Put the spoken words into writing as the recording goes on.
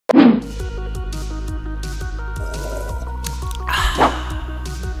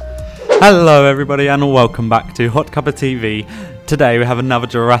Hello everybody and welcome back to Hot Cuppa TV. Today we have another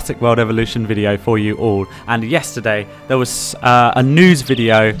Jurassic World Evolution video for you all, and yesterday there was a news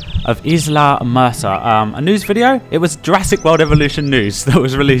video of Isla and Muerta. A news video? It was Jurassic World Evolution news that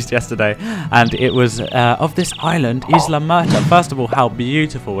was released yesterday, and it was of this island, Isla Muerta. First of all, how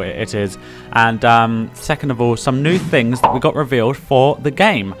beautiful it is, and second of all, some new things that we got revealed for the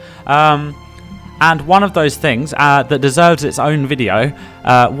game. And one of those things that deserves its own video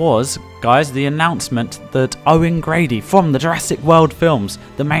was, guys, the announcement that Owen Grady from the Jurassic World films,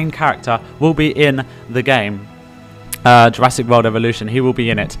 the main character, will be in the game. Jurassic World Evolution, he will be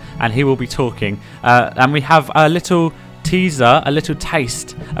in it, and he will be talking. And we have a little teaser, a little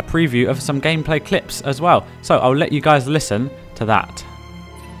taste, a preview of some gameplay clips as well. So I'll let you guys listen to that.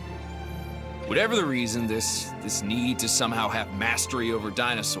 Whatever the reason, this need to somehow have mastery over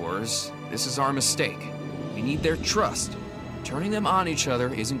dinosaurs, this is our mistake. We need their trust. Turning them on each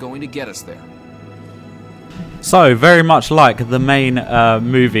other isn't going to get us there. So, very much like the main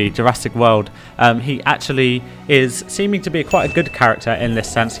movie, Jurassic World, he actually is seeming to be quite a good character in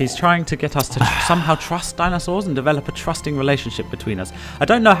this sense. He's trying to get us to somehow trust dinosaurs and develop a trusting relationship between us. I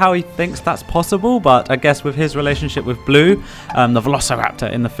don't know how he thinks that's possible, but I guess with his relationship with Blue, the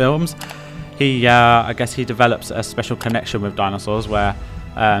velociraptor in the films, I guess he develops a special connection with dinosaurs where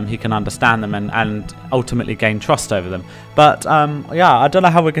he can understand them and ultimately gain trust over them. But yeah, I don't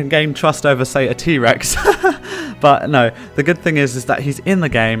know how we can gain trust over, say, a T-Rex. But no, the good thing is that he's in the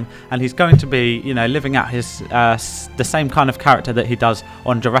game and he's going to be, you know, living out his the same kind of character that he does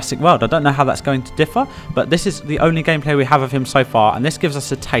on Jurassic World. I don't know how that's going to differ, but this is the only gameplay we have of him so far, and this gives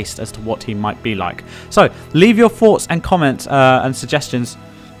us a taste as to what he might be like. So leave your thoughts and comments and suggestions.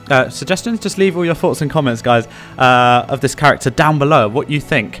 Just leave all your thoughts and comments, guys, of this character down below, what you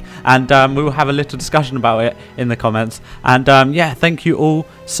think, and we will have a little discussion about it in the comments. And yeah, thank you all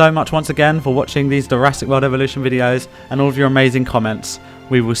so much once again for watching these Jurassic World Evolution videos and all of your amazing comments.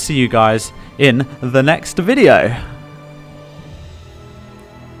 We will see you guys in the next video.